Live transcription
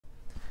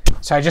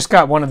So I just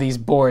got one of these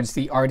boards,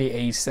 the Arty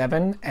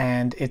A7,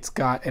 and it's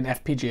got an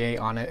FPGA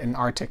on it, an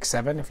Arty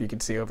A7, if you can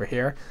see over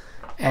here.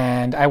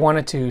 And I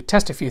wanted to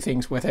test a few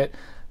things with it,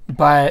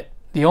 but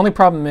the only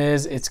problem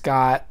is it's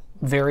got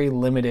very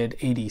limited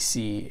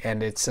ADC,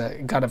 and it's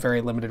got a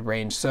very limited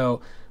range.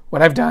 So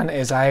what I've done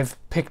is I've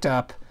picked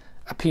up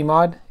a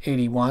Pmod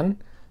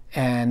 81,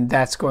 and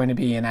that's going to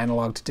be an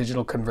analog to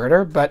digital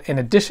converter. But in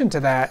addition to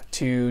that,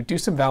 to do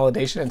some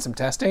validation and some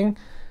testing,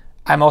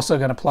 I'm also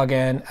going to plug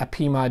in a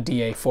Pmod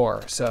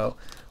DA4. So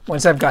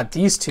once I've got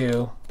these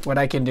two, what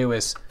I can do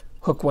is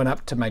hook one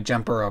up to my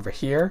jumper over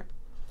here,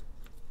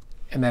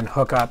 and then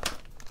hook up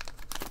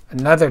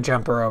another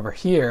jumper over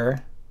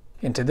here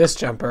into this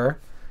jumper,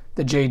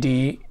 the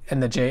JD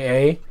and the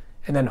JA,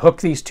 and then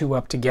hook these two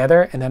up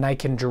together, and then I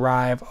can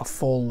drive a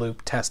full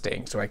loop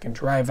testing. So I can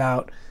drive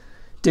out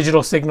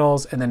digital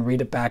signals and then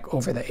read it back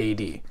over the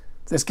AD.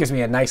 This gives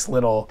me a nice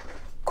little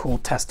cool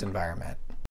test environment.